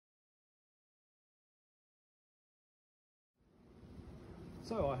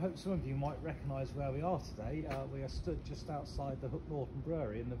So I hope some of you might recognise where we are today. We are stood just outside the Hook Norton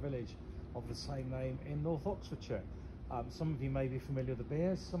Brewery in the village of the same name in North Oxfordshire. Some of you may be familiar with the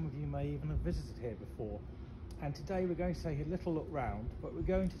beers, some of you may even have visited here before. And today we're going to take a little look round, but we're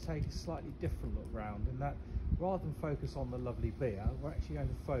going to take a slightly different look round in that rather than focus on the lovely beer, we're actually going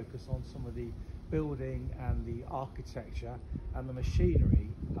to focus on some of the building and the architecture and the machinery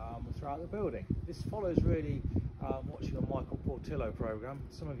throughout the building. This follows really watching a Michael Portillo programme.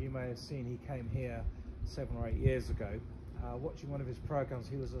 Some of you may have seen he came here 7 or 8 years ago. Watching one of his programmes,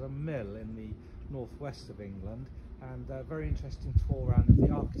 he was at a mill in the northwest of England, and a very interesting tour around of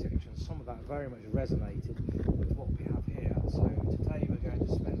the architecture, and some of that very much resonated with what we have here. So today we're going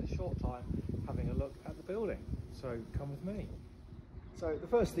to spend a short time having a look at the building, so come with me. So the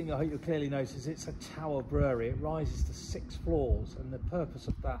first thing I hope you'll clearly notice is it's a tower brewery. It rises to 6 floors, and the purpose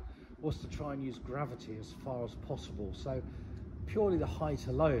of that was to try and use gravity as far as possible. So purely the height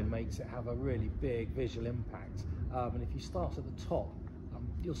alone makes it have a really big visual impact. And if you start at the top,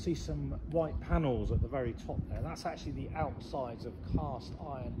 you'll see some white panels at the very top there. That's actually the outsides of cast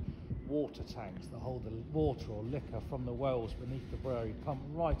iron water tanks that hold the water or liquor from the wells beneath the brewery, pumped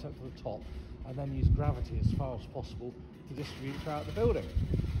right up to the top, and then use gravity as far as possible to distribute throughout the building.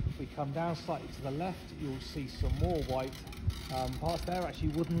 If we come down slightly to the left, you'll see some more white parts there, actually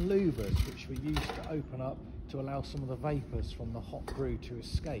wooden louvers, which were used to open up to allow some of the vapours from the hot brew to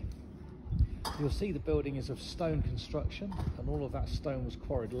escape. You'll see the building is of stone construction, and all of that stone was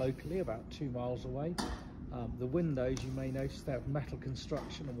quarried locally about 2 miles away. The windows, you may notice, they're of metal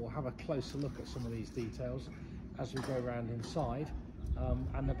construction, and we'll have a closer look at some of these details as we go around inside.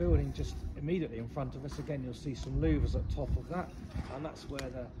 And the building just immediately in front of us, again, you'll see some louvers at the top of that, and that's where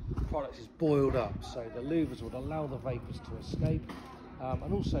the product is boiled up. So the louvers would allow the vapours to escape.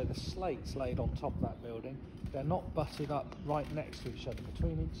 And also the slates laid on top of that building, they're not butted up right next to each other.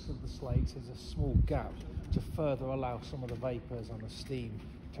 Between each of the slates is a small gap to further allow some of the vapours and the steam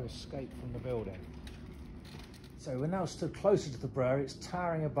to escape from the building. So we're now stood closer to the brewery. It's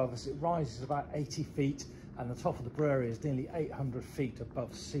towering above us. It rises about 80 feet, and the top of the brewery is nearly 800 feet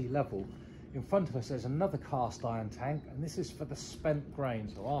above sea level. In front of us there's another cast iron tank, and this is for the spent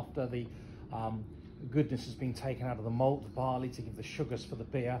grain. So after the goodness has been taken out of the malt, the barley, to give the sugars for the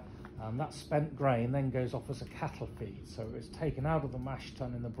beer, that spent grain then goes off as a cattle feed. So it's taken out of the mash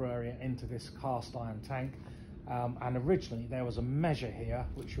tun in the brewery into this cast iron tank, and originally there was a measure here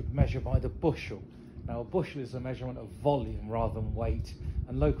which would measure by the bushel. Now a bushel is a measurement of volume rather than weight,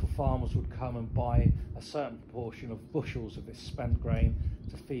 and local farmers would come and buy a certain proportion of bushels of this spent grain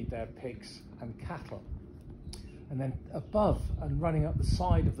to feed their pigs and cattle. And then above and running up the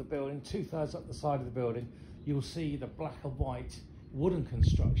side of the building, 2/3 up the side of the building, you'll see the black and white wooden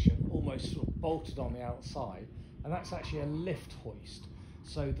construction, almost sort of bolted on the outside, and that's actually a lift hoist.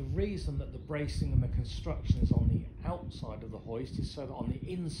 So the reason that the bracing and the construction is on the outside of the hoist is so that on the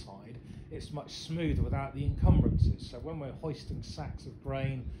inside it's much smoother without the encumbrances. So when we're hoisting sacks of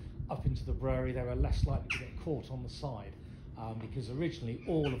grain up into the brewery, they were less likely to get caught on the side. Because originally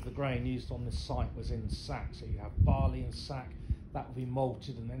all of the grain used on this site was in sack. So you have barley in sack, that will be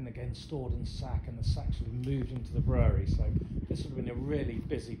malted and then again stored in sack, and the sacks will be moved into the brewery. So this would have been a really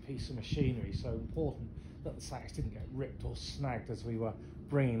busy piece of machinery, so important that the sacks didn't get ripped or snagged as we were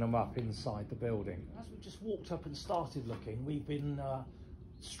bringing them up inside the building. As we just walked up and started looking, we've been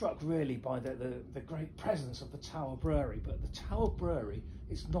struck really by the great presence of the Tower Brewery. But the Tower Brewery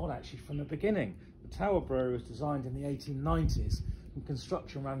is not actually from the beginning. The Tower Brewery was designed in the 1890s, and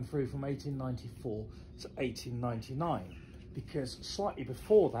construction ran through from 1894 to 1899, because slightly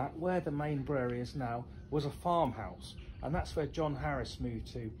before that, where the main brewery is now, was a farmhouse, and that's where John Harris moved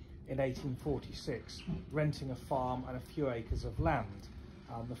to in 1846, renting a farm and a few acres of land.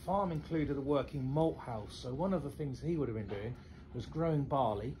 The farm included a working malt house, so one of the things he would have been doing was growing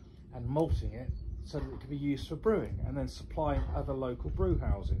barley and malting it so that it could be used for brewing, and then supplying other local brew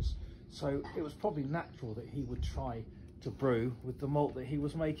houses. So it was probably natural that he would try to brew with the malt that he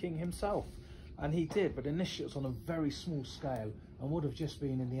was making himself. And he did, but initially it was on a very small scale and would have just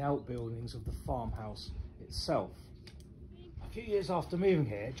been in the outbuildings of the farmhouse itself. A few years after moving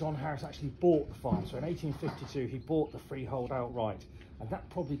here, John Harris actually bought the farm. So in 1852, he bought the freehold outright, and that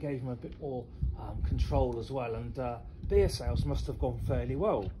probably gave him a bit more control as well. And beer sales must have gone fairly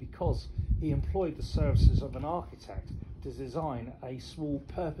well, because he employed the services of an architect to design a small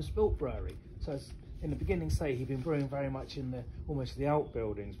purpose-built brewery. So as in the beginning, say, he'd been brewing very much in the almost the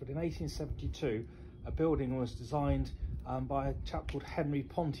outbuildings, but in 1872 a building was designed by a chap called Henry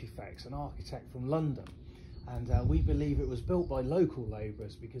Pontifex, an architect from London, And we believe it was built by local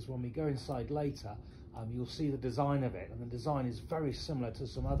labourers, because when we go inside later, you'll see the design of it, and the design is very similar to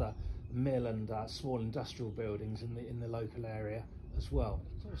some other mill and small industrial buildings in the local area as well.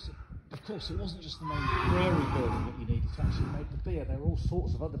 Of course, it wasn't just the main brewery building that we needed to actually make the beer. There were all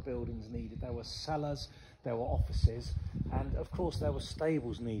sorts of other buildings needed. There were cellars, there were offices, and of course there were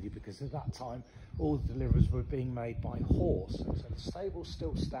stables needed, because at that time all the deliveries were being made by horse. So the stables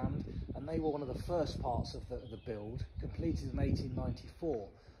still stand, and they were one of the first parts of the build, completed in 1894.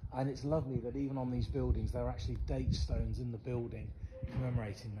 And it's lovely that even on these buildings there are actually date stones in the building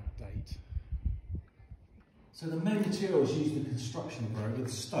commemorating that date. So the main materials used in construction of the brewery were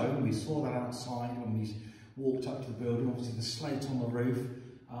the stone. We saw that outside when we walked up to the building, obviously the slate on the roof,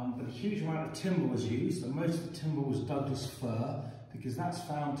 but a huge amount of timber was used, and most of the timber was Douglas fir, because that's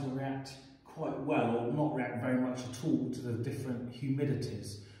found to react quite well, or not react very much at all, to the different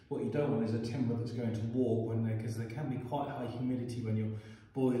humidities. What you don't want is a timber that's going to warp, because there can be quite high humidity when you're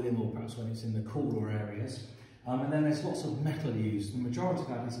boiling, or perhaps when it's in the cooler areas. And then there's lots of metal used. The majority of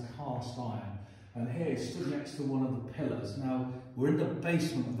that is cast iron. And here, stood next to one of the pillars. Now, we're in the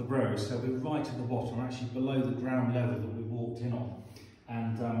basement of the brewery, so we're right at the bottom, actually below the ground level that we walked in on.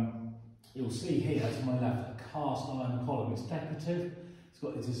 And you'll see here, to my left, a cast iron column. It's decorative, it's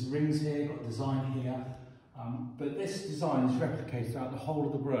got its rings here, got design here. But this design is replicated throughout the whole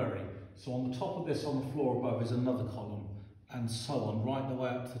of the brewery. So on the top of this, on the floor above, is another column, and so on, right the way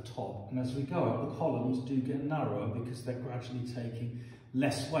up to the top. And as we go up, the columns do get narrower, because they're gradually taking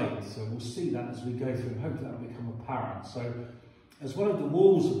less weight. So we'll see that as we go through, and hopefully that will become apparent. So as well as the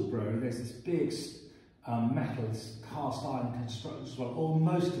walls of the brewery, there's this big metal, this cast iron construction as well, or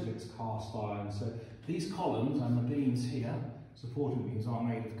most of it's cast iron. So these columns and the beams here, supporting beams, are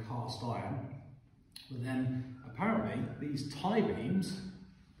made of cast iron. But then apparently these tie beams,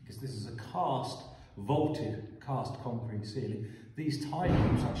 because this is a vaulted cast concrete ceiling, these tie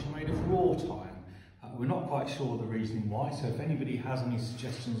beams are actually made of wrought iron. We're not quite sure the reasoning why, so if anybody has any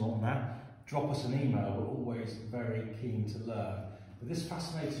suggestions on that, drop us an email. We're always very keen to learn. But this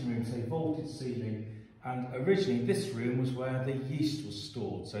fascinating room is a vaulted ceiling, and originally this room was where the yeast was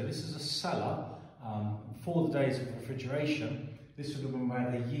stored. So this is a cellar. Before the days of refrigeration, this would have been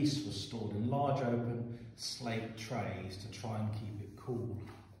where the yeast was stored in large open slate trays to try and keep it cool.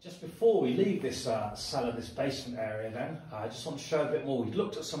 Just before we leave this cellar, this basement area then, I just want to show a bit more. We've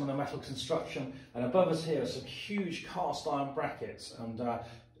looked at some of the metal construction, and above us here are some huge cast iron brackets, and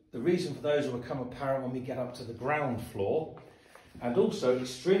the reason for those will become apparent when we get up to the ground floor. And also,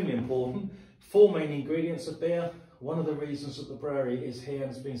 extremely important, 4 main ingredients of beer. One of the reasons that the brewery is here and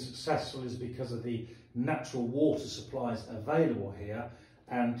has been successful is because of the natural water supplies available here,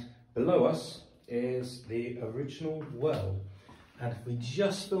 and below us is the original well. And if we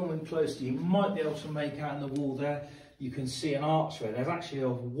just film in closely, you might be able to make out in the wall there, you can see an archway. There's actually a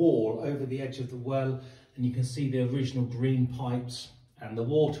wall over the edge of the well, and you can see the original green pipes, and the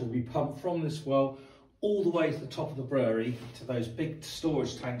water will be pumped from this well all the way to the top of the brewery to those big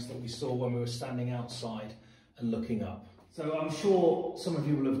storage tanks that we saw when we were standing outside and looking up. So I'm sure some of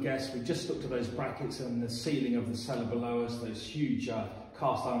you will have guessed, we just looked at those brackets and the ceiling of the cellar below us, those huge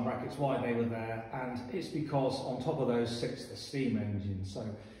cast iron brackets, why they were there, and it's because on top of those sits the steam engine. So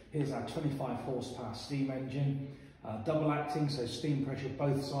here's our 25 horsepower steam engine, double acting, so steam pressure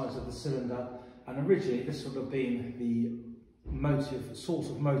both sides of the cylinder, and originally this would have been the source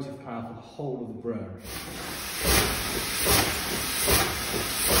of motive power for the whole of the brewery.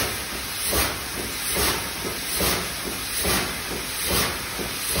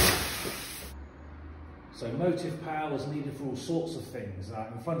 So motive power was needed for all sorts of things.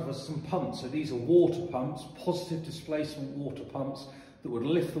 In front of us some pumps, so these are water pumps, positive displacement water pumps that would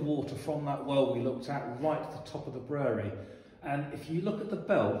lift the water from that well we looked at right to the top of the brewery. And if you look at the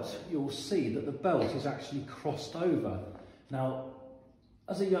belt, you'll see that the belt is actually crossed over. Now,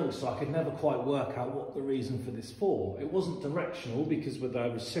 as a youngster, I could never quite work out what the reason for this for. It wasn't directional, because with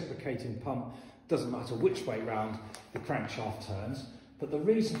a reciprocating pump, it doesn't matter which way round the crankshaft turns. But the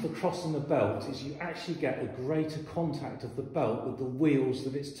reason for crossing the belt is you actually get a greater contact of the belt with the wheels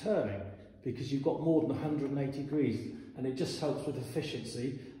that it's turning, because you've got more than 180 degrees, and it just helps with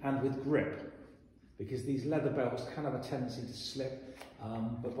efficiency and with grip, because these leather belts can have a tendency to slip,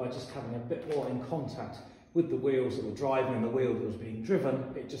 but by just having a bit more in contact with the wheels that were driving and the wheel that was being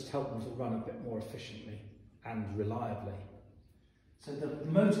driven, it just helped them to run a bit more efficiently and reliably. So the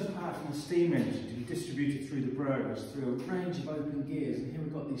motive power from the steam engine to be distributed through the brewery was through a range of open gears, and here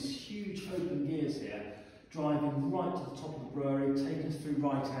we've got these huge open gears here, driving right to the top of the brewery, taking us through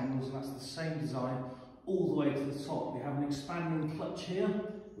right angles, and that's the same design all the way to the top. We have an expanding clutch here,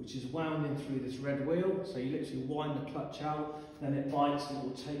 which is wound in through this red wheel. So you literally wind the clutch out, then it bites and it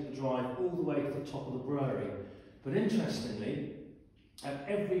will take the drive all the way to the top of the brewery. But interestingly, at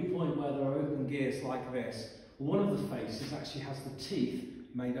every point where there are open gears like this, one of the faces actually has the teeth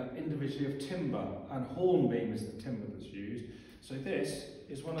made up individually of timber, and hornbeam is the timber that's used. So this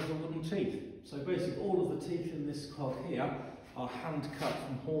is one of the wooden teeth. So basically all of the teeth in this cog here are hand cut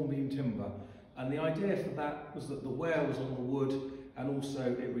from hornbeam timber. And the idea for that was that the wear was on the wood, and also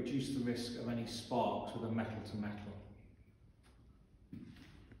it reduced the risk of any sparks with a metal to metal.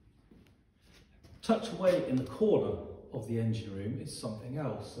 Tucked away in the corner of the engine room is something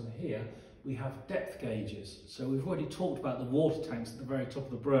else, and here we have depth gauges. So we've already talked about the water tanks at the very top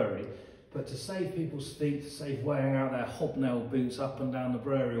of the brewery, but to save people's feet, to save wearing out their hobnail boots up and down the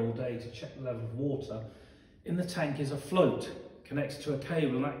brewery all day to check the level of water, in the tank is a float connected to a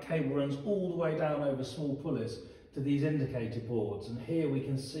cable, and that cable runs all the way down over small pulleys to these indicator boards. And here we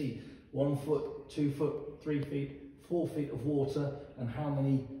can see 1 foot, 2 foot, 3 feet, 4 feet of water, and how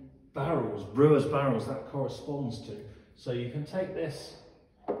many barrels, brewer's barrels, that corresponds to. So you can take this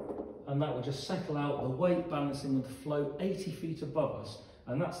and that will just settle out, the weight balancing with the flow 80 feet above us,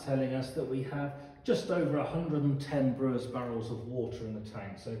 and that's telling us that we have just over 110 brewer's barrels of water in the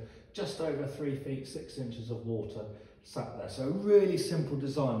tank. So just over 3 feet 6 inches of water sat there. So a really simple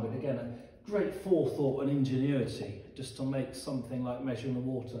design, but again a great forethought and ingenuity just to make something like measuring the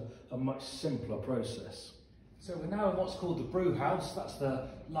water a much simpler process. So we're now in what's called the brew house. That's the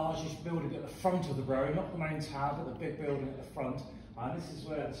largest building at the front of the brewery, not the main tower, but the big building at the front. And this is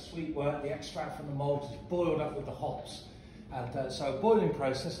where the sweet work, the extract from the malt, is boiled up with the hops. And so a boiling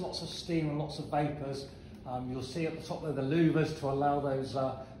process, lots of steam and lots of vapours. You'll see at the top there the louvers to allow those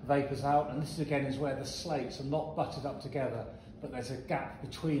vapours out. And this again is where the slates are not butted up together, but there's a gap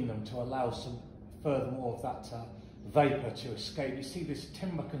between them to allow some furthermore of that vapour to escape. You see this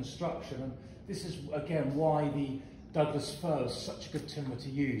timber construction, and this is again why the Douglas fir is such a good timber to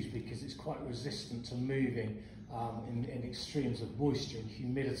use, because it's quite resistant to moving in extremes of moisture and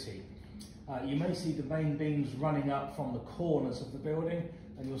humidity. You may see the main beams running up from the corners of the building,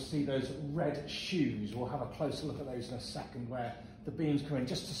 and you'll see those red shoes. We'll have a closer look at those in a second, where the beams come in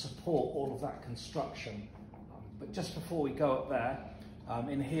just to support all of that construction. But just before we go up there,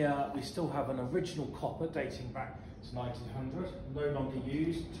 in here we still have an original copper dating back to 1900, no longer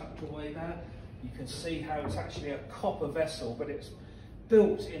used, tucked away there. You can see how it's actually a copper vessel, but it's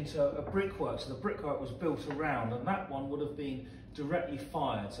built into a brickwork. So the brickwork was built around, and that one would have been directly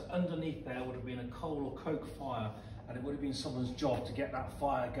fired. So underneath there would have been a coal or coke fire, and it would have been someone's job to get that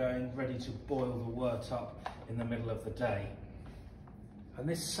fire going, ready to boil the wort up in the middle of the day. And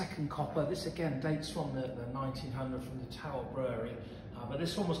this second copper, this again dates from the 1900 from the Tower Brewery, but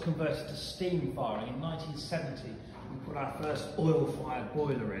this one was converted to steam firing. In 1970, we put our first oil-fired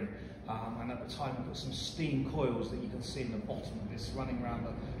boiler in, and at the time we put some steam coils that you can see in the bottom of this, running around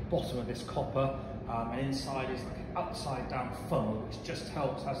the bottom of this copper, and inside is like an upside-down funnel, which just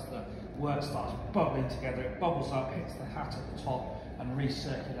helps as the wort starts bubbling together. It bubbles up, hits the hat at the top, and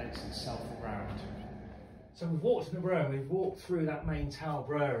recirculates itself around. So we've walked in the brewery, we've walked through that main Tower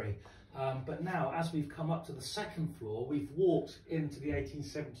Brewery, but now as we've come up to the second floor, we've walked into the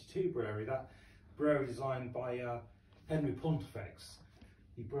 1872 brewery, that brewery designed by Henry Pontifex,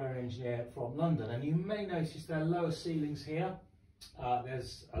 the brewery engineer from London. And you may notice there are lower ceilings here.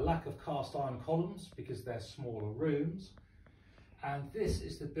 There's a lack of cast iron columns because they're smaller rooms. And this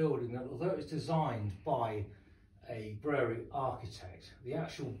is the building that, although it's designed by a brewery architect, the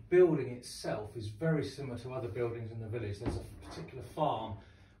actual building itself is very similar to other buildings in the village. There's a particular farm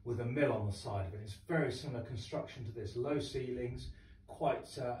with a mill on the side of it. It's very similar construction to this. Low ceilings, quite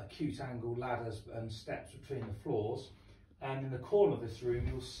acute angle ladders and steps between the floors. And in the corner of this room,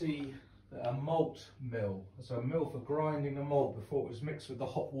 you'll see a malt mill. So a mill for grinding the malt before it was mixed with the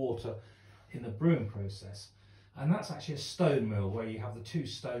hot water in the brewing process. And that's actually a stone mill where you have the two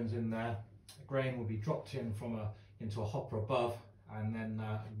stones in there. The grain will be dropped in into a hopper above, and then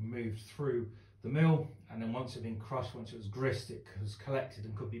moved through the mill. And then once it had been crushed, once it was grist, it was collected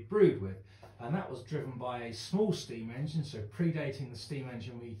and could be brewed with. And that was driven by a small steam engine, so predating the steam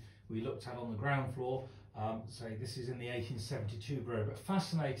engine we looked at on the ground floor. So this is in the 1872 brewery, but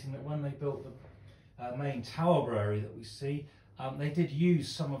fascinating that when they built the main Tower Brewery that we see, they did use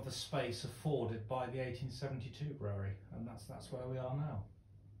some of the space afforded by the 1872 brewery, and that's where we are now.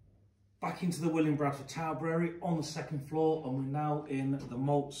 Back into the William Bradford Tower Brewery on the second floor, and we're now in the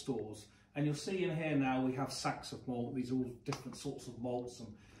malt stores. And you'll see in here now we have sacks of malt. These are all different sorts of malts,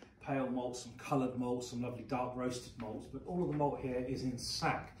 some pale malts, some coloured malts, some lovely dark roasted malts, but all of the malt here is in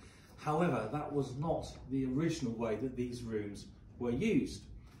sack. However, that was not the original way that these rooms were used.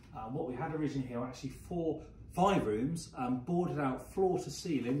 What we had originally here were actually 5 rooms, boarded out floor to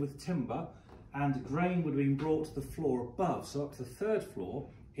ceiling with timber, and grain would have been brought to the floor above, so up to the 3rd floor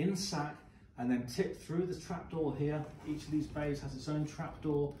in sack, and then tipped through the trapdoor here. Each of these bays has its own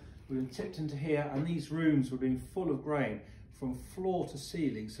trapdoor. We've been tipped into here, and these rooms were being full of grain from floor to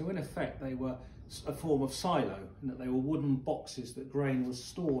ceiling. So in effect, they were a form of silo, in that they were wooden boxes that grain was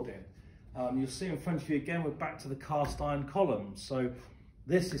stored in. You'll see in front of you again, we're back to the cast iron columns. So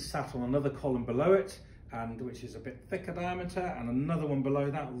this is sat on another column below it, and which is a bit thicker diameter, and another one below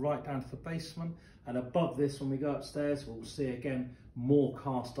that right down to the basement. And above this, when we go upstairs, we'll see again more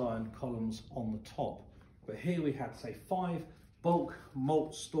cast iron columns on the top. But here we had, say, 5 bulk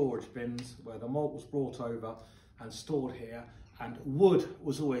malt storage bins where the malt was brought over and stored here. And wood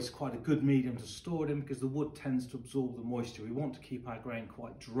was always quite a good medium to store it in, because the wood tends to absorb the moisture. We want to keep our grain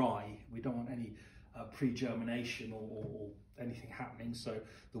quite dry. We don't want any pre-germination or anything happening. So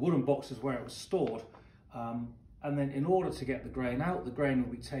the wooden box is where it was stored. And then in order to get the grain out, the grain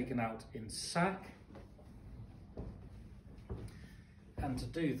will be taken out in sack. And to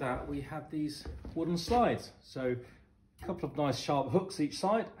do that, we have these wooden slides. So a couple of nice sharp hooks each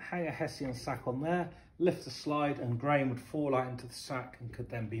side, hang a Hessian sack on there, lift the slide, and grain would fall out into the sack and could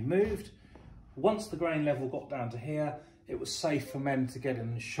then be moved. Once the grain level got down to here, it was safe for men to get in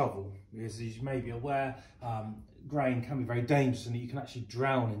and shovel, because as you may be aware, grain can be very dangerous and you can actually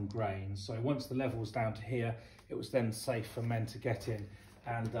drown in grain. So once the level was down to here, it was then safe for men to get in.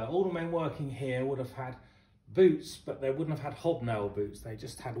 And all the men working here would have had boots, but they wouldn't have had hobnail boots. They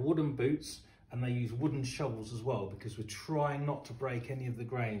just had wooden boots, and they used wooden shovels as well, because we're trying not to break any of the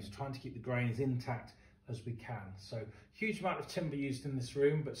grains, trying to keep the grain as intact as we can. So huge amount of timber used in this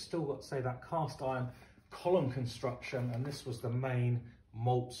room, but still got, say, that cast iron column construction, and this was the main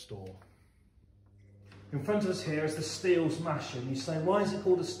malt store. In front of us here is the Steels masher. And you say, why is it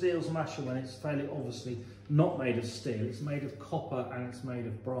called a Steels masher when it's fairly obviously not made of steel? It's made of copper and it's made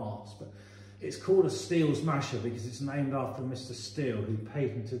of brass. But it's called a Steels masher because it's named after Mr. Steele, who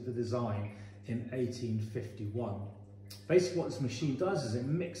patented the design in 1851. Basically what this machine does is it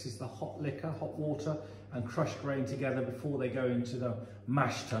mixes the hot liquor, hot water, and crushed grain together before they go into the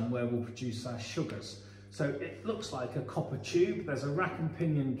mash tun where we'll produce our sugars. So it looks like a copper tube. There's a rack and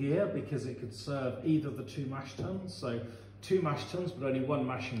pinion gear because it could serve either of the 2 mash tuns. So 2 mash tuns, but only 1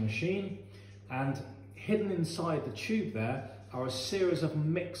 mashing machine. And hidden inside the tube there are a series of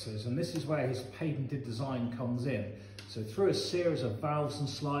mixers, and this is where his patented design comes in. So through a series of valves and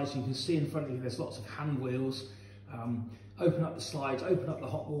slides, you can see in front of you there's lots of hand wheels. Open up the slides, open up the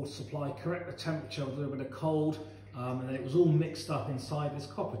hot water supply, correct the temperature with a little bit of cold, and then it was all mixed up inside this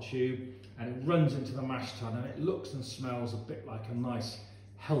copper tube, and it runs into the mash tun, and it looks and smells a bit like a nice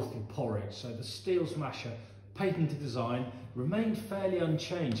healthy porridge. So the Steels masher patented design remained fairly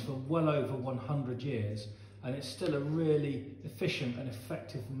unchanged for well over 100 years, and it's still a really efficient and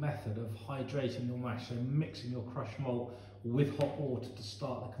effective method of hydrating your mash, so mixing your crushed malt with hot water to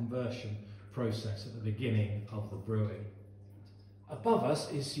start the conversion process at the beginning of the brewing. Above us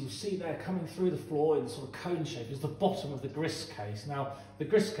is, you'll see there coming through the floor in sort of cone shape, is the bottom of the grist case. Now the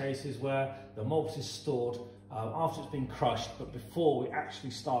grist case is where the malt is stored after it's been crushed, but before we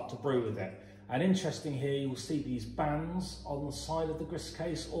actually start to brew with it. And interesting here, you'll see these bands on the side of the grist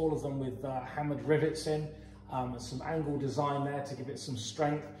case, all of them with hammered rivets in, and some angle design there to give it some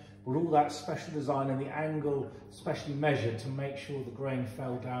strength. With all that special design and the angle specially measured to make sure the grain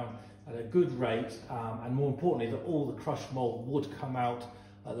fell down at a good rate, and more importantly that all the crushed malt would come out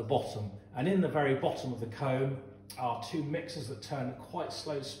at the bottom. And in the very bottom of the cone are 2 mixers that turn at quite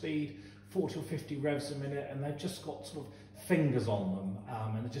slow speed, 40 or 50 revs a minute, and they've just got sort of fingers on them,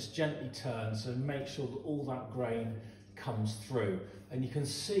 and they just gently turn, so make sure that all that grain comes through. And you can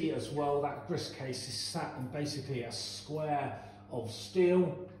see as well that grist case is sat in basically a square of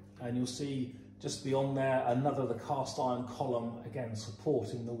steel, and you'll see just beyond there another, the cast iron column, again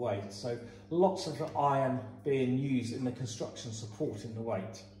supporting the weight. So lots of iron being used in the construction supporting the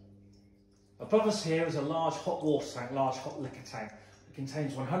weight. Above us here is a large hot water tank, large hot liquor tank. It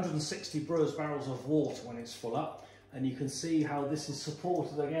contains 160 brewers' barrels of water when it's full up, and you can see how this is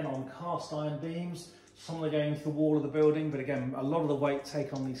supported again on cast iron beams. Some are going to the wall of the building, but again a lot of the weight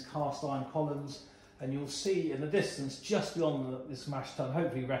taken on these cast iron columns. And you'll see in the distance just beyond this mash tun,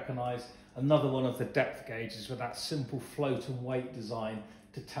 hopefully recognise another one of the depth gauges with that simple float and weight design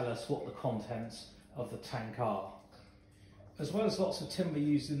to tell us what the contents of the tank are. As well as lots of timber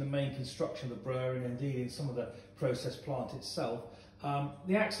used in the main construction of the brewery, and indeed in some of the process plant itself,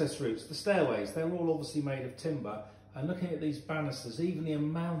 the access routes, the stairways, they're all obviously made of timber. And looking at these banisters, even the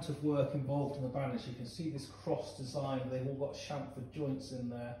amount of work involved in the banisters, you can see this cross design, they've all got chamfered joints in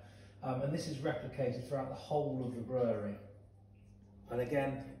there. and this is replicated throughout the whole of the brewery. And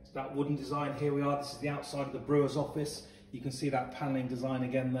again, that wooden design, here we are, this is the outside of the brewer's office. You can see that panelling design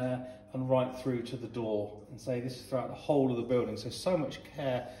again there, and right through to the door. And so this is throughout the whole of the building. So much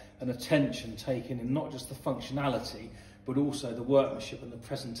care and attention taken in not just the functionality, but also the workmanship and the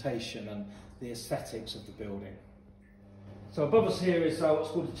presentation and the aesthetics of the building. So above us here is what's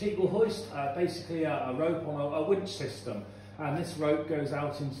called a Tegel hoist, basically a rope on a winch system. And this rope goes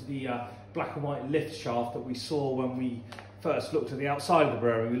out into the black and white lift shaft that we saw when we first looked at the outside of the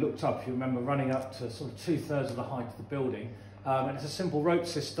brewery. We looked up, if you remember, running up to sort of 2/3 of the height of the building. And it's a simple rope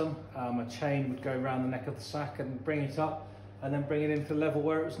system. A chain would go around the neck of the sack and bring it up, and then bring it into the level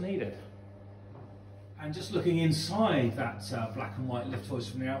where it was needed. And just looking inside that black and white lift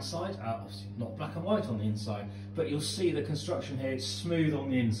hoist from the outside, obviously not black and white on the inside, but you'll see the construction here, it's smooth on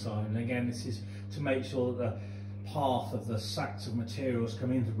the inside. And again, this is to make sure that the path of the sacks of materials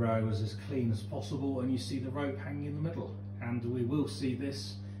coming into the brewery was as clean as possible, and you see the rope hanging in the middle. And we will see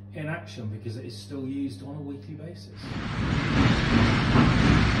this in action because it is still used on a weekly basis.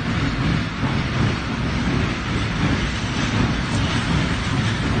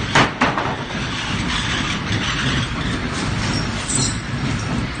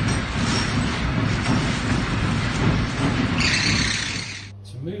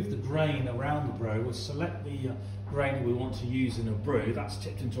 Grain around the brew, we'll select the grain that we want to use in a brew. That's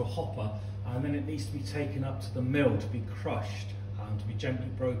tipped into a hopper, and then it needs to be taken up to the mill to be crushed, to be gently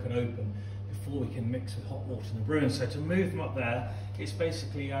broken open before we can mix with hot water in the brew. And so to move them up there, it's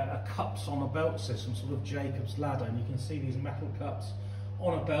basically a cups on a belt system, sort of Jacob's ladder, and you can see these metal cups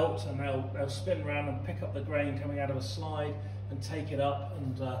on a belt, and they'll spin around and pick up the grain coming out of a slide and take it up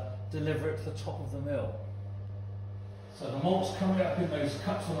and deliver it to the top of the mill. So the malt's coming up in those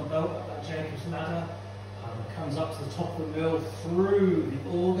cups on the belt, up that Jacob's ladder, comes up to the top of the mill through the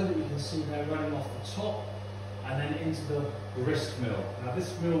auger that you can see there running off the top, and then into the grist mill. Now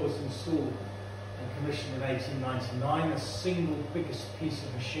this mill was installed and commissioned in 1899, the single biggest piece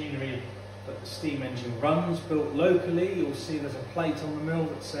of machinery that the steam engine runs, built locally. You'll see there's a plate on the mill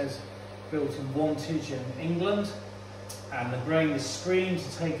that says built in Wantage in England, and the grain is screened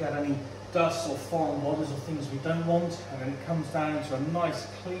to take out any dust or foreign bodies or things we don't want, and then it comes down into a nice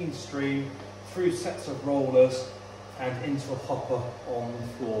clean stream through sets of rollers and into a hopper on the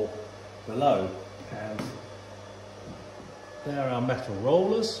floor below. And there are our metal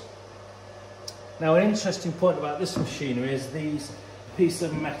rollers. Now an interesting point about this machinery is these pieces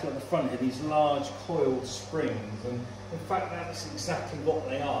of metal at the front here, these large coiled springs, and in fact that's exactly what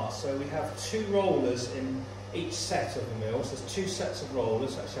they are. So we have 2 rollers in each set of the mills. There's 2 sets of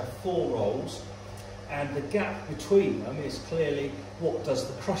rollers, actually have 4 rolls, and the gap between them is clearly what does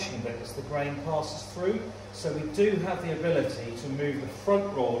the crushing bit as the grain passes through. So we do have the ability to move the front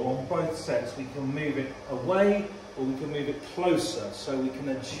roller on both sets. We can move it away or we can move it closer, so we can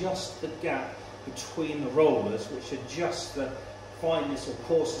adjust the gap between the rollers, which adjusts the fineness or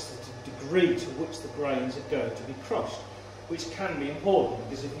coarseness, the degree to which the grains are going to be crushed, which can be important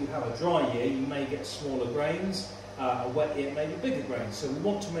because if you have a dry year you may get smaller grains, a wet year may be bigger grains, so we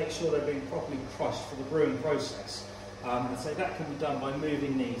want to make sure they're being properly crushed for the brewing process. And so that can be done by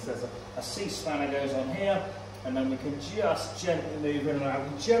moving these. There's a C-spanner goes on here, and then we can just gently move in and out.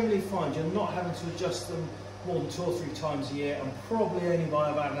 We generally find you're not having to adjust them more than 2 or 3 times a year, and probably only by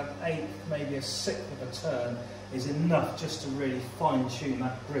about an 1/8, maybe a 1/6 of a turn is enough just to really fine-tune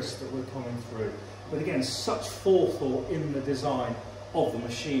that grist that we're coming through. But again, such forethought in the design of the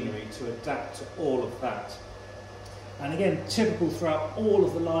machinery to adapt to all of that. And again, typical throughout all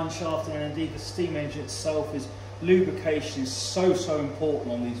of the line shafting and indeed the steam engine itself is lubrication is so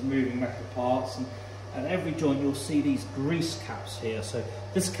important on these moving metal parts. And at every joint you'll see these grease caps here. So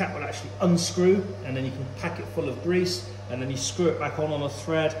this cap will actually unscrew, and then you can pack it full of grease, and then you screw it back on a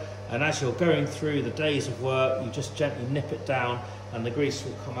thread. And as you're going through the days of work, you just gently nip it down, and the grease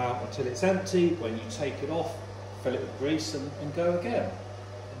will come out until it's empty. When you take it off, fill it with grease and go again.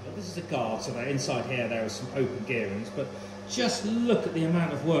 This is a guard, so that inside here there are some open gearings, but just look at the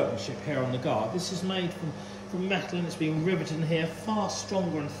amount of workmanship here on the guard. This is made from metal, and it's being riveted in here, far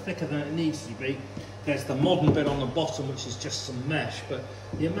stronger and thicker than it needs to be. There's the modern bit on the bottom, which is just some mesh, but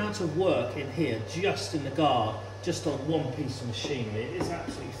the amount of work in here, just in the guard, just on one piece of machinery, it is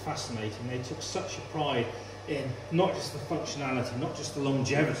absolutely fascinating. They took such a pride in not just the functionality, not just the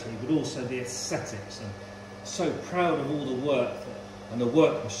longevity, but also the aesthetics, and so proud of all the work and the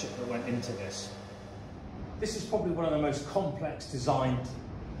workmanship that went into this. This is probably one of the most complex designed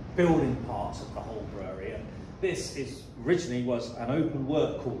building parts of the whole brewery, and this originally was an open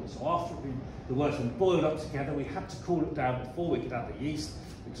wort cooler. So after the wort had been boiled up together, we had to cool it down before we could add the yeast.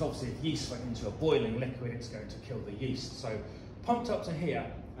 because obviously if yeast went into a boiling liquid, it's going to kill the yeast. So pumped up to here,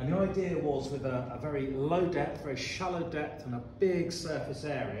 and the idea was with a very low depth, very shallow depth and a big surface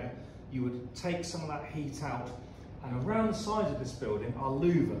area, you would take some of that heat out. And around the side of this building are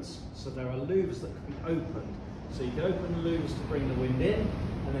louvers. So there are louvers that can be opened. So you could open the louvers to bring the wind in,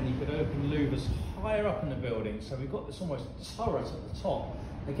 and then you could open louvers higher up in the building. So we've got this almost turret at the top,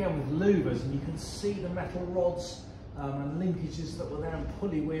 again with louvers, and you can see the metal rods and linkages that were there, and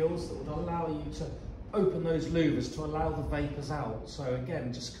pulley wheels that would allow you to open those louvers to allow the vapours out. So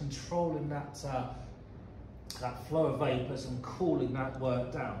again, just controlling that flow of vapours and cooling that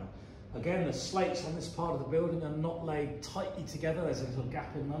work down. Again, the slates on this part of the building are not laid tightly together, there's a little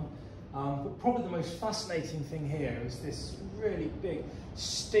gap in them. But probably the most fascinating thing here is this really big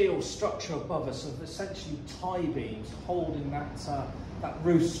steel structure above us of essentially tie beams holding that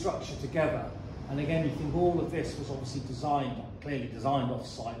roof structure together. And again, you think all of this was obviously clearly designed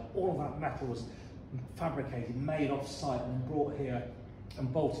off-site. All of that metal was fabricated, made off-site and then brought here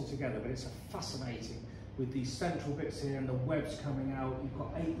and bolted together. But it's fascinating with these central bits here and the webs coming out. You've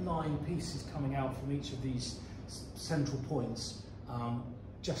got 8-9 pieces coming out from each of these central points,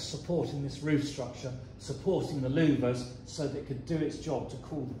 just supporting this roof structure, supporting the louvers so that it could do its job to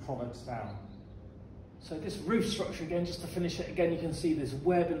cool the products down. So this roof structure again, just to finish it again, you can see this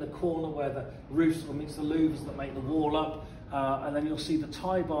web in the corner where the roof sort of meets the louvers that make the wall up, and then you'll see the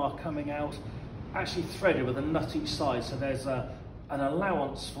tie bar coming out, actually threaded with a nut each side. So there's an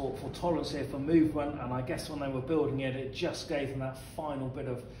allowance for tolerance here for movement, and I guess when they were building it, it just gave them that final bit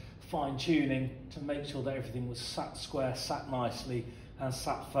of fine tuning to make sure that everything was sat square, sat nicely and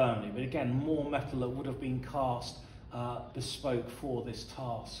sat firmly. But again, more metal that would have been cast bespoke for this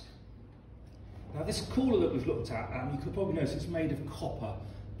task. Now this cooler that we've looked at, you could probably notice it's made of copper,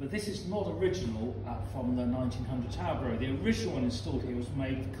 but this is not original from the 1900 Tower Brewery. The original one installed here was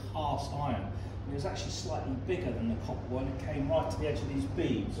made of cast iron. It was actually slightly bigger than the copper one. It came right to the edge of these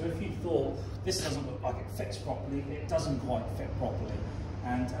beams. So if you thought this doesn't look like it fits properly, it doesn't quite fit properly.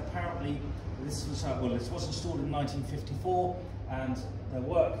 And apparently this was this was installed in 1954, and their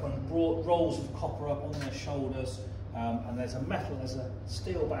workmen brought rolls of copper up on their shoulders. And there's a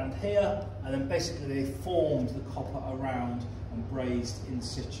steel band here, and then basically they formed the copper around and brazed in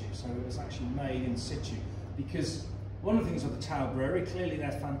situ. So it was actually made in situ, because one of the things with the Tower Brewery, clearly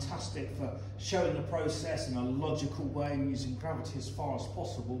they're fantastic for showing the process in a logical way and using gravity as far as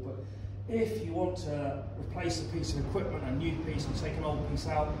possible. But if you want to replace a piece of equipment, a new piece, and take an old piece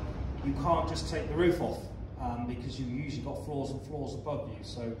out, you can't just take the roof off because you've usually got floors and floors above you.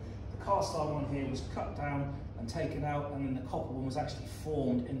 So the cast iron one here was cut down and taken out, and then the copper one was actually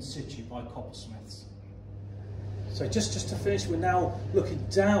formed in situ by coppersmiths. So just to finish, we're now looking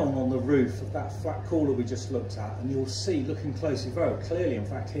down on the roof of that flat cooler we just looked at, and you'll see, looking closely, very clearly in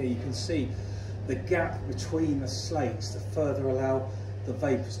fact here, you can see the gap between the slates to further allow the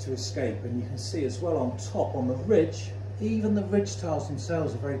vapours to escape. And you can see as well on top, on the ridge, even the ridge tiles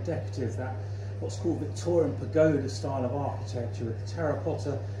themselves are very decorative, that what's called Victorian pagoda style of architecture with the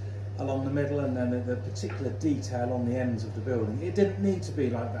terracotta along the middle and then the particular detail on the ends of the building. It didn't need to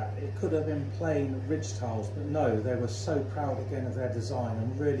be like that. It could have been plain ridge tiles, but no, they were so proud again of their design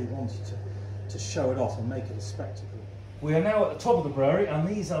and really wanted to show it off and make it a spectacle. We are now at the top of the brewery, and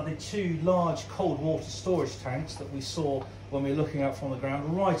these are the two large cold water storage tanks that we saw when we were looking out from the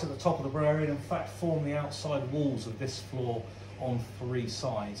ground, right at the top of the brewery, and in fact form the outside walls of this floor on 3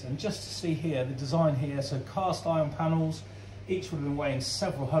 sides. And just to see here, the design here, so cast iron panels, each would have been weighing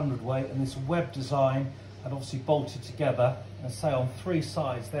several hundredweight, and this web design had obviously bolted together, and say on 3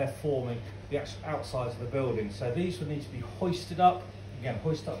 sides they're forming the actual outsides of the building. So these would need to be hoisted up, again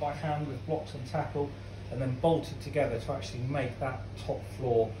hoisted up by hand with blocks and tackle, and then bolted together to actually make that top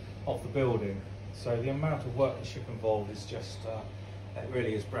floor of the building. So the amount of workmanship involved is just, it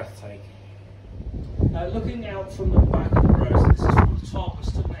really is breathtaking. Now looking out from the back of the brewery, so this is from the top, we're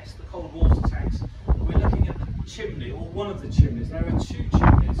stood next to the cold water tanks, we're looking at the chimney, or one of the chimneys. There are 2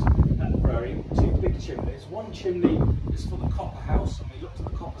 chimneys at the brewery, 2 big chimneys. One chimney is for the copper house, and we looked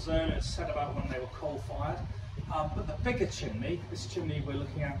at the copper zone and it said about when they were coal fired. But the bigger chimney, this chimney we're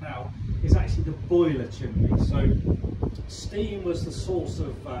looking at now, is actually the boiler chimney. So steam was the source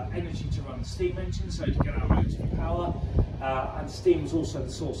of energy to run the steam engine, so to get our motor power, and steam was also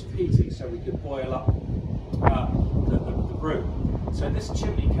the source of heating, so we could boil up the brew. So this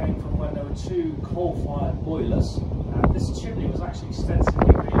chimney came from when there were 2 coal-fired boilers, and this chimney was actually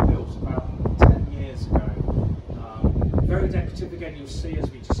extensively rebuilt about 10 years ago. Very decorative again, you'll see as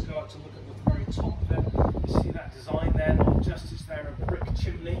we just go up to look at the very top of it. You see that design there, not just is there a brick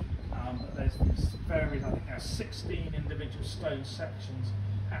chimney, but there's these varied, I think there are 16 individual stone sections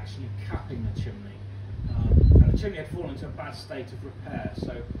actually capping the chimney. And the chimney had fallen into a bad state of repair,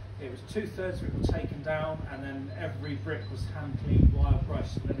 so it was 2/3 of it was taken down, and then every brick was hand cleaned, wire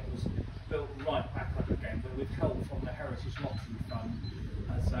brushed, and then it was built right back up again, but with help from the Heritage Lottery Fund.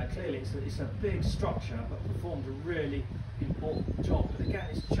 So clearly it's a big structure, but performed a really important job. But again,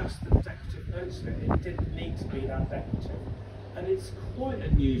 it's just the decorative notes of it. It didn't need to be that decorative. And it's quite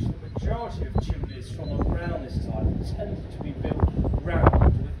unusual. The majority of chimneys from around this time tended to be built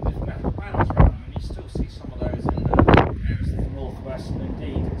round with metal bands around them, and you still see some of those in the areas of the northwest, and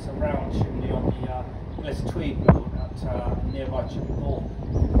indeed it's a round chimney on the Bliss Tweed mill at nearby Chimney Hall.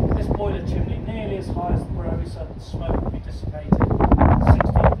 This boiler chimney, nearly as high as the brewery, so that the smoke would be dissipated.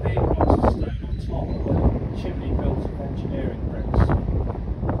 16 big blocks of stone on top of a chimney built of engineering bricks.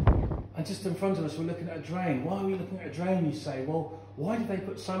 And just in front of us, we're looking at a drain. Why are we looking at a drain, you say? Well, why did they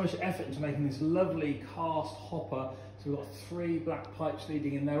put so much effort into making this lovely cast hopper? So we've got 3 black pipes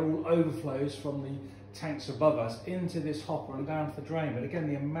leading in there, all overflows from the tanks above us into this hopper and down to the drain. But again,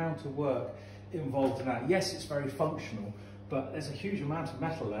 the amount of work involved in that. Yes, it's very functional, but there's a huge amount of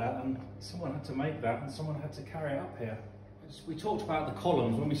metal there, and someone had to make that, and someone had to carry it up here. We talked about the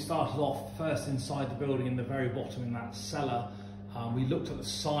columns when we started off first inside the building in the very bottom in that cellar. We looked at the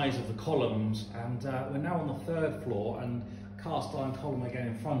size of the columns, and we're now on the 3rd floor, and cast iron column again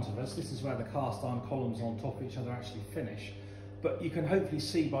in front of us. This is where the cast iron columns on top of each other actually finish. But you can hopefully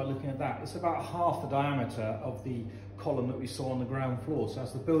see by looking at that, it's about half the diameter of the column that we saw on the ground floor. So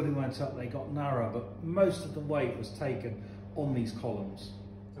as the building went up, they got narrower, but most of the weight was taken on these columns.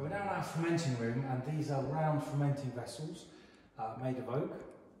 So we're now in our fermenting room, and these are round fermenting vessels made of oak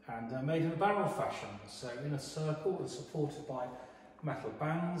and made in a barrel fashion. So in a circle, they're supported by metal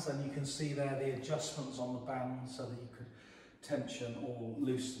bands, and you can see there the adjustments on the bands so that you could tension or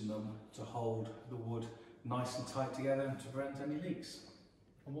loosen them to hold the wood nice and tight together and to prevent any leaks.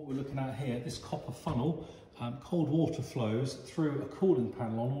 And what we're looking at here, this copper funnel, cold water flows through a cooling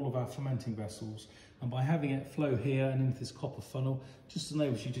panel on all of our fermenting vessels, and by having it flow here and into this copper funnel, just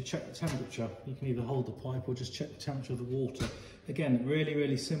enables you to check the temperature. You can either hold the pipe or just check the temperature of the water. Again,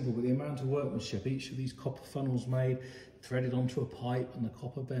 really simple, but the amount of workmanship each of these copper funnels made, threaded onto a pipe, and the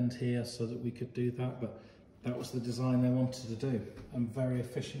copper bent here so that we could do that, but that was the design they wanted to do, and very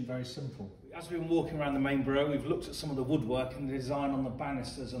efficient, very simple. As we've been walking around the main brewery, we've looked at some of the woodwork and the design on the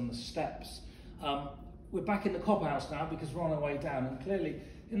banisters and the steps. We're back in the copper house now because we're on our way down, and clearly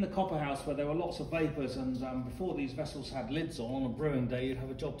in the copper house where there were lots of vapours, and before these vessels had lids on a brewing day, you'd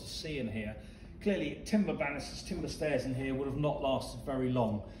have a job to see in here. Clearly timber banisters, timber stairs in here would have not lasted very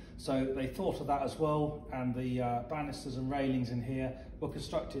long. So they thought of that as well, and the banisters and railings in here were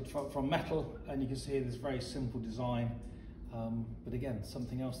constructed from metal, and you can see this very simple design, but again,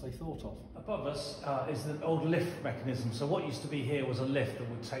 something else they thought of. Above us is the old lift mechanism. So what used to be here was a lift that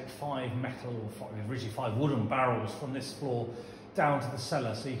would take 5 metal, or originally 5 wooden barrels from this floor down to the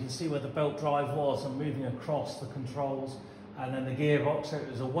cellar. So you can see where the belt drive was and moving across the controls, and then the gearbox. So it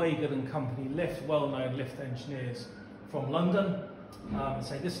was a Wagon and Company lift, well-known lift engineers from London.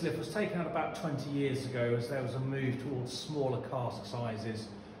 So this lift was taken out about 20 years ago as there was a move towards smaller cask sizes.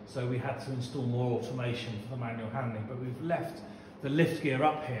 So we had to install more automation for the manual handling, but we've left the lift gear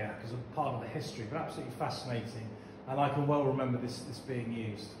up here because of part of the history, but absolutely fascinating. And I can well remember this being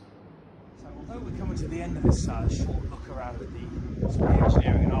used. So although we're coming to the end of this short look around at the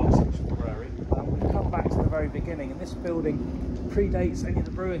engineering and architectural brewery, we've come back to the very beginning, and this building predates any of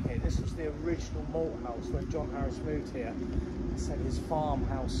the brewing here. This was the original malt house when John Harris moved here. He said his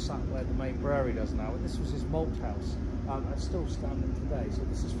farmhouse sat where the main brewery does now, and this was his malt house, and still standing today. So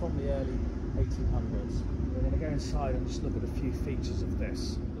this is from the early 1800s. We're going to go inside and just look at a few features of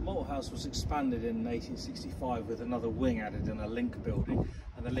this. The malt house was expanded in 1865 with another wing added in a link building,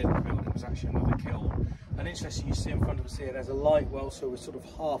 and the link building was actually another kiln. And interesting, you see in front of us here, there's a light well, so we're sort of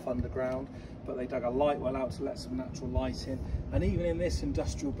half underground, but they dug a light well out to let some natural light in. And even in this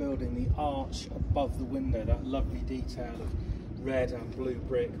industrial building, the arch above the window, that lovely detail of red and blue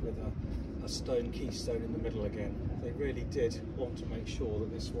brick with a stone keystone in the middle again. They really did want to make sure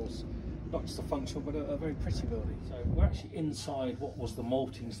that this was not just a functional, but a very pretty building. So we're actually inside what was the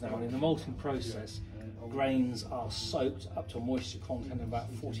maltings now, and in the malting process, grains are soaked up to a moisture content of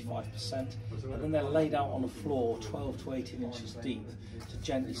about 45%, and then they're laid out on a floor 12 to 18 inches deep to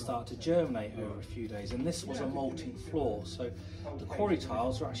gently start to germinate over a few days. And this was a malting floor, so the quarry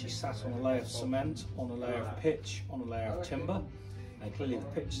tiles are actually sat on a layer of cement, on a layer of pitch, on a layer of timber, and clearly the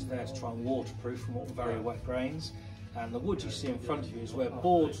pitch is there to try and waterproof from all the very wet grains. And the wood you see in front of you is where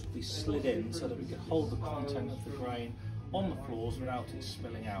boards would be slid in so that we could hold the content of the grain on the floors without it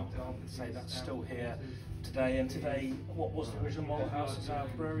spilling out. I would say that's still here today, and today what was the original malt house is our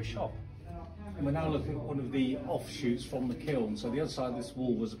brewery shop. And we're now looking at one of the offshoots from the kiln. So the other side of this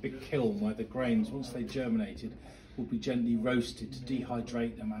wall was a big kiln where the grains, once they germinated, would be gently roasted to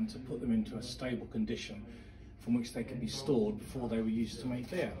dehydrate them and to put them into a stable condition from which they could be stored before they were used to make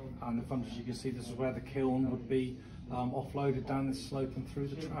beer. And in front, as you can see, this is where the kiln would be offloaded down this slope and through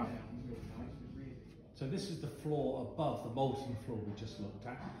the trap. So this is the floor above the malting floor we just looked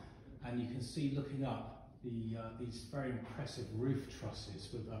at, and you can see looking up these very impressive roof trusses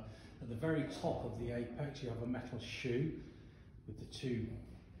with at the very top of the apex you have a metal shoe with the two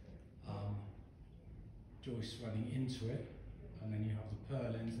joists running into it, and then you have the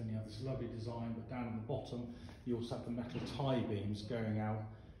purlins, then you have this lovely design, but down at the bottom you also have the metal tie beams going out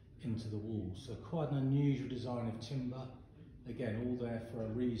into the walls. So quite an unusual design of timber, again all there for a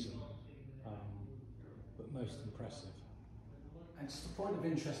reason, but most impressive. And just a point of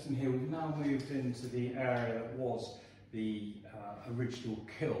interest in here, we've now moved into the area that was the original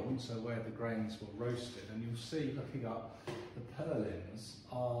kiln, so where the grains were roasted, and you'll see looking up the purlins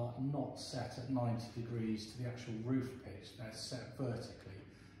are not set at 90 degrees to the actual roof pitch, they're set vertically,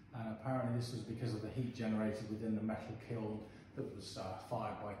 and apparently this was because of the heat generated within the metal kiln that was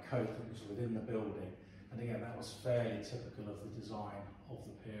fired by coke that was within the building, and again that was fairly typical of the design of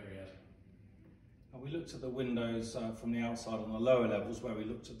the period. And we looked at the windows from the outside on the lower levels where we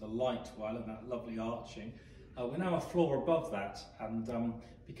looked at the light well and that lovely arching. We're now a floor above that, and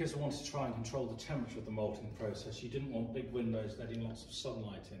because we wanted to try and control the temperature of the malting process, you didn't want big windows letting lots of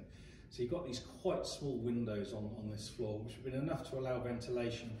sunlight in. So you've got these quite small windows on this floor, which have been enough to allow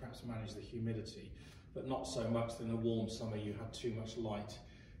ventilation and perhaps manage the humidity, but not so much that in a warm summer you had too much light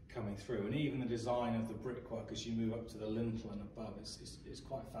coming through. And even the design of the brickwork as you move up to the lintel and above is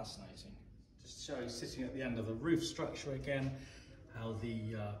quite fascinating. Just to show you sitting at the end of the roof structure again, how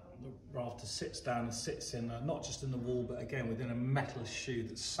the rafter sits down and sits in, not just in the wall, but again within a metal shoe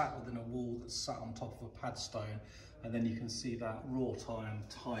that's sat within a wall that's sat on top of a padstone, and then you can see that wrought iron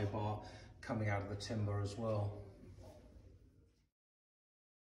tie bar coming out of the timber as well.